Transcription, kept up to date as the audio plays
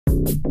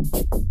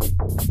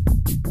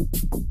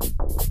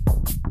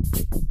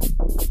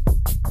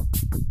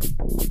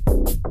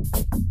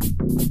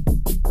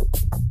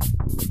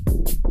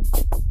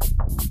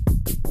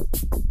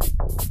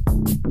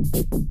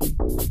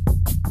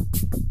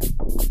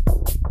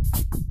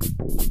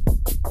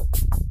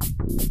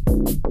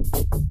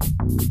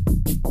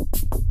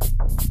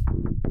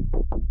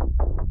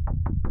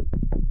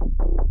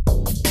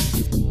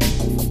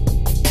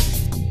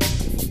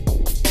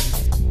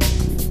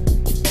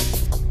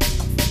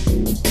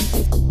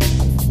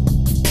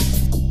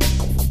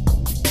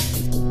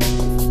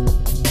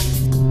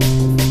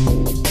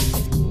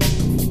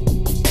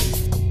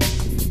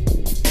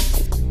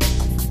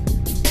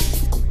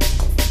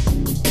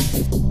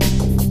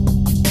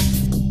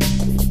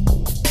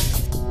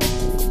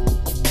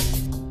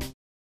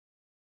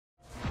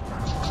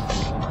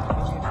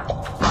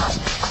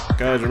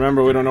Guys,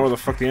 remember, we don't know where the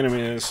fuck the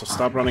enemy is, so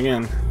stop running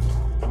in.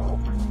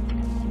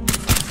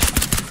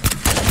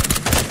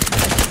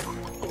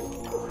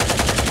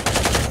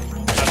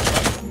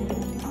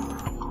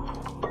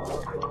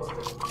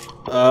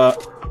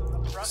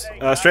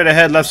 Straight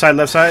ahead, left side,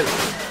 left side.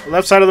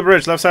 Left side of the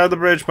bridge, left side of the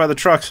bridge by the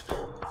trucks.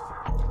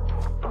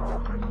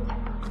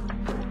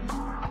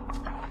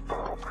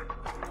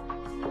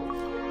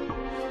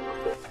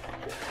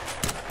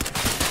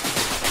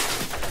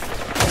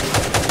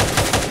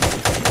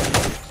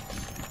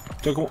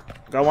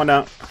 Got one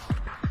down.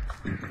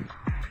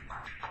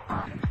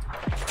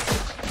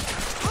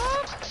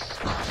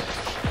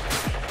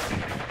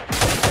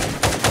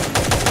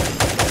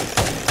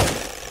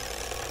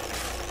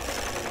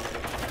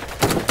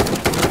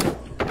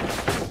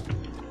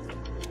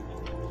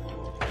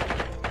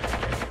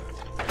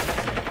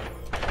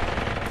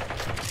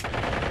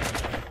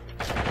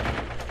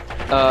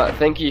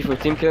 Thank you for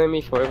team killing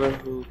me, for everyone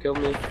who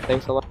killed me.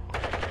 Thanks a lot.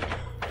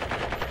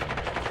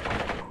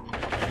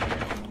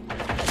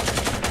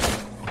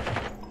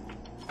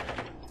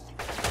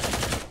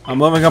 I'm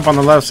moving up on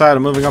the left side.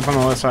 I'm moving up on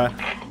the left side.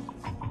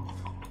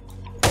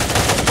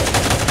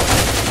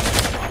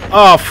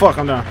 Oh fuck!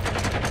 I'm down.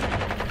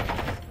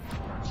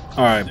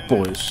 All right,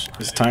 boys.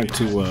 It's time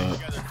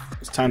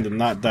to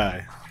not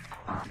die.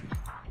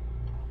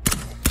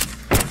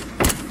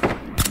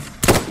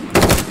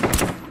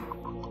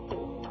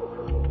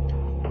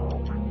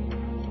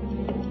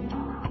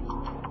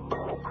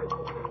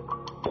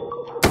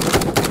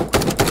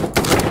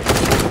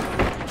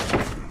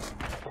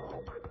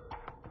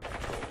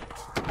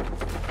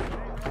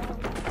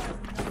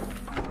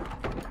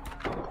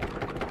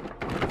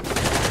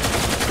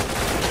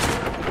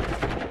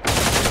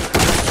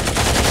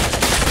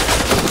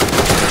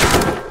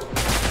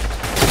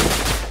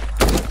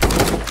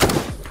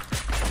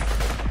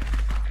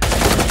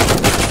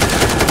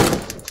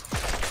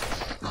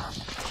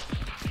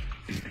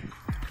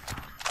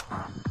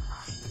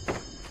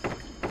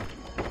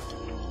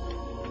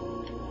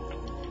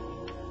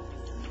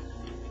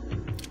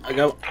 I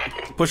go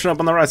pushing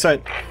up on the right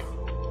side.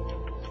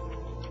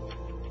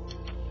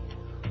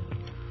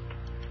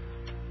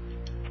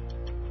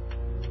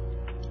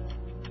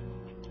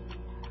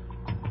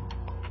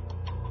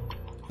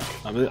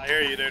 I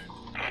hear you, dude.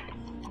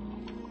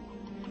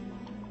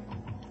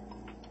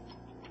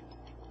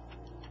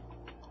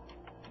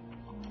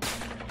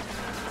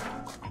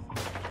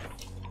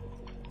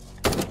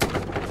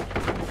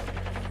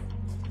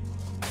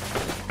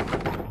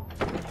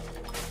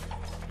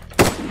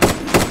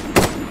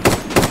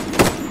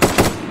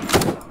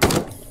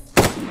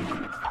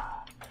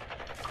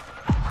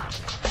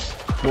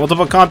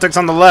 Multiple contacts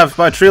on the left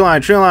by tree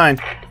line,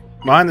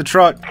 behind the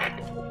truck.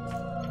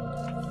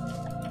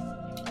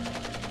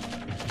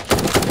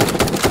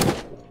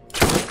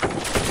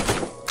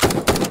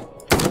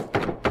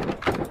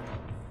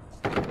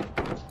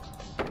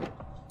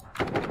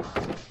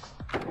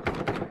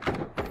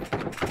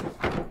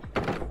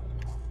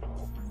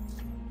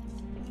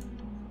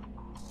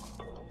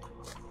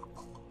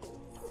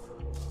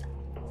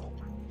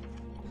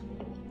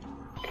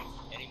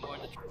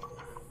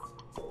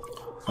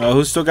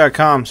 Who's still got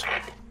comms?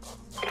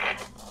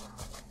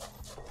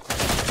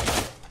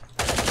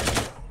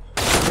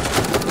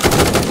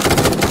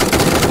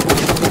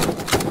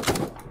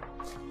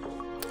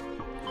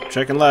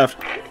 Checking left.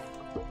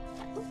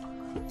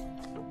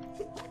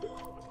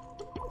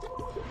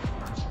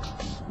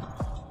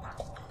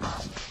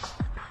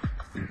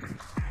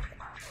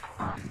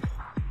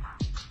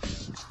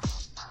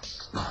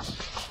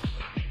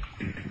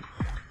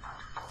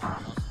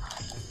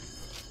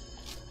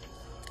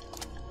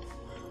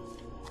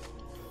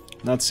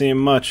 Not seeing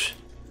much.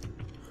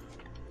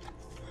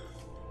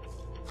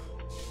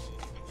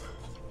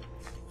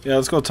 Yeah,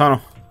 let's go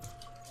tunnel.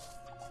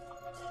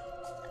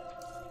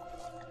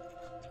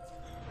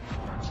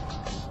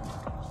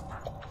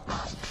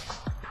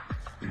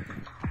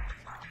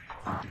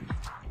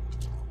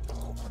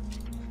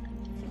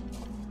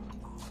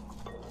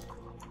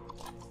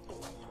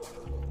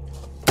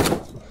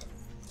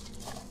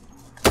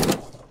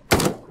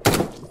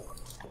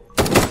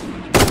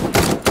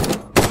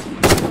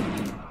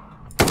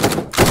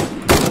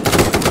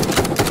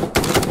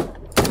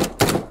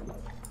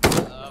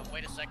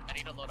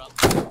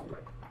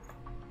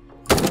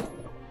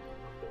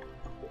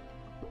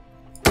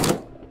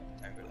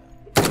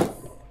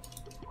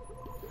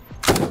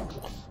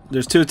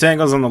 There's 2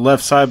 tangles on the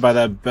left side by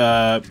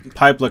that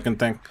pipe-looking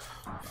thing.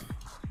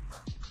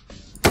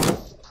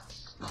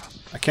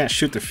 I can't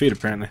shoot their feet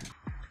apparently.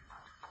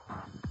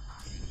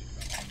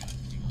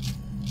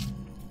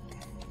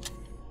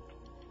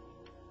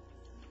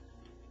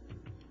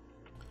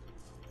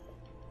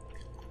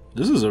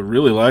 This is a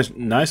really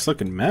nice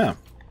looking map.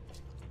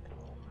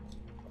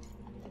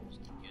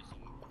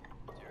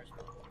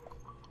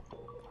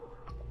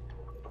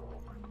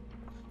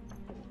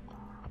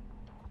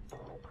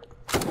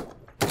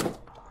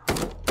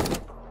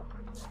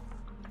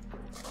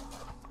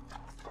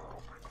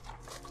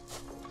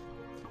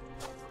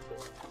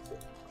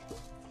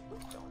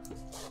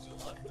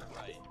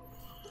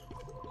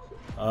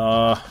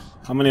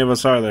 How many of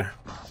us are there?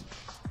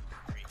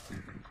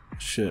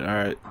 Shit,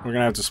 alright. We're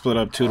gonna have to split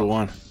up 2 to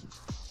 1.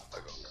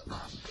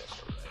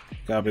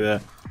 Copy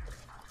that.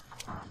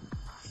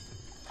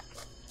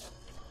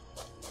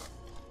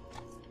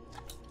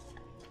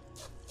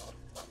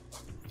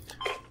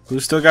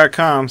 Who's still got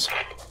comms?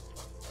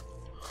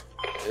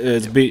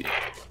 It's B.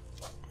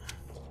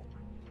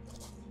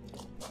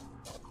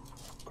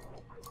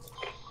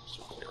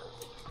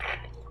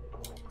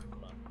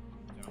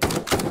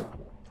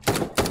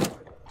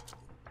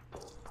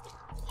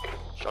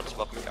 Shots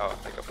above me. Oh,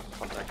 I got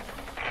contact.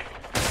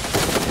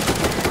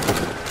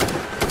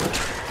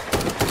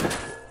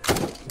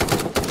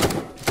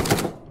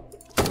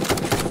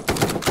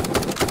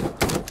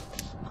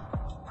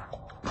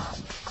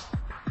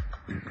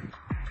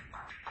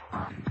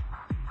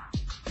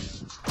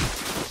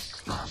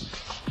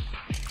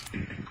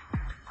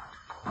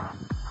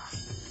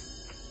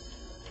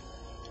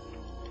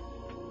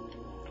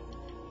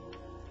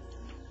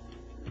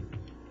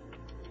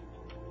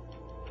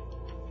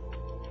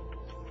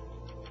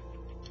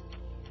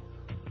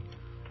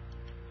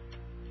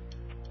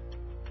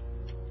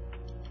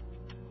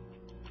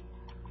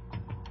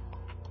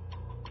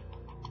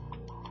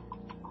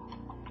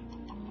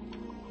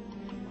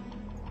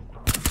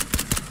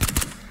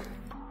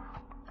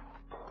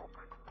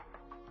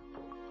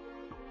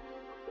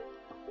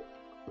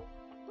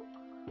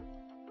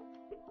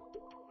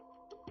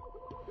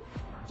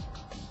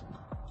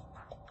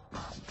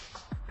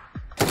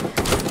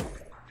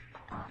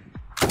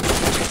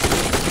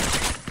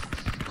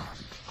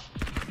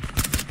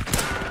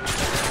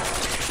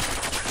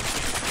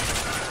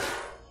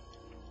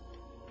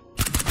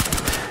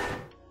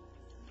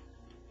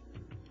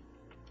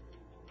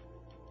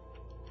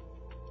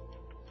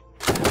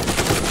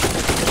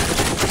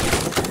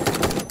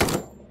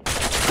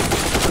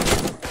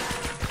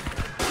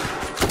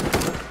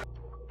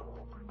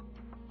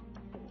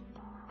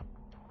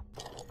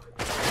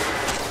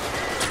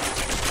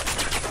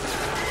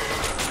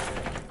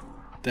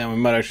 Damn, we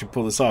might actually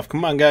pull this off.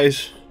 Come on,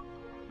 guys.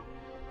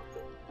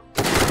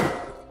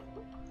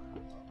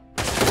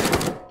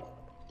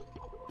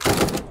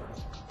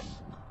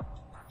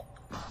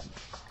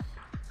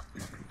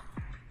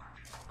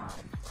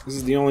 This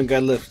is the only guy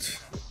left.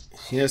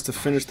 He has to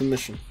finish the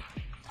mission.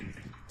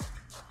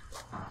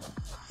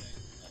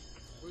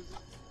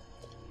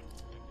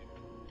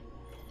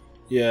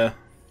 Yeah.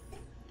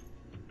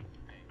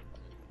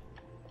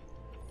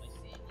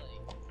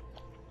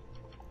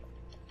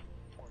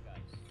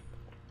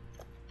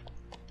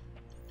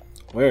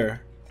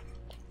 Where?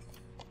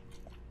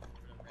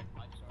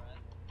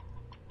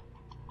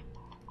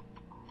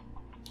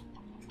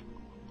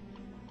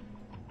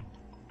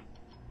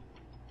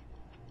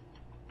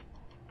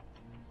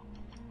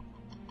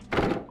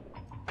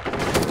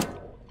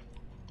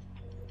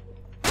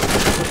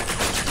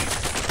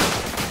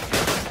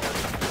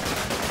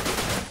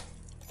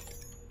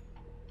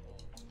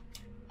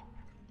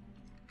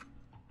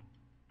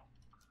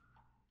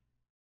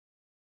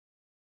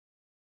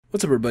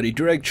 What's up everybody,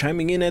 Direct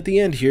chiming in at the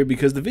end here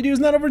because the video is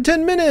not over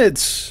 10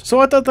 minutes! So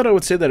I thought that I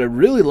would say that I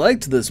really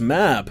liked this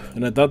map,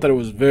 and I thought that it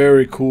was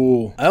very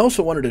cool. I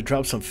also wanted to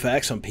drop some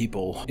facts on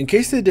people, in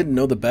case they didn't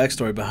know the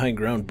backstory behind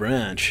Ground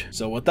Branch.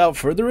 So without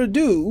further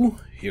ado,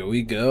 here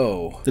we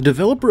go. The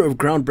developer of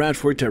Ground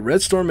Branch worked at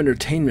Red Storm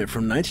Entertainment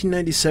from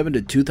 1997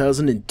 to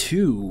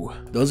 2002.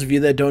 Those of you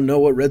that don't know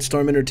what Red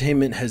Storm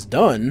Entertainment has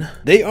done,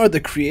 they are the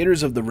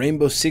creators of the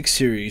Rainbow Six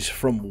series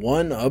from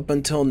 1 up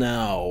until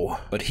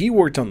now. But he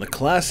worked on the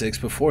classics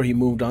before he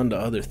moved on to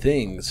other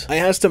things. I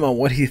asked him on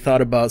what he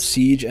thought about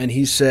Siege, and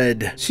he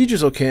said, Siege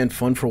is okay and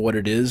fun for what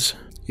it is.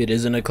 It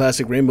isn't a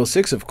classic Rainbow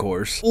Six, of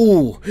course.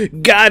 Ooh,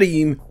 got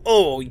him!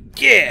 Oh,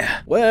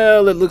 yeah!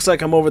 Well, it looks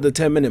like I'm over the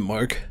 10-minute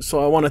mark. So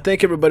I want to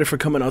thank everybody for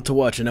coming out to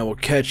watch, and I will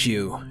catch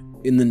you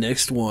in the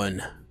next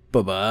one.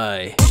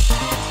 Bye-bye.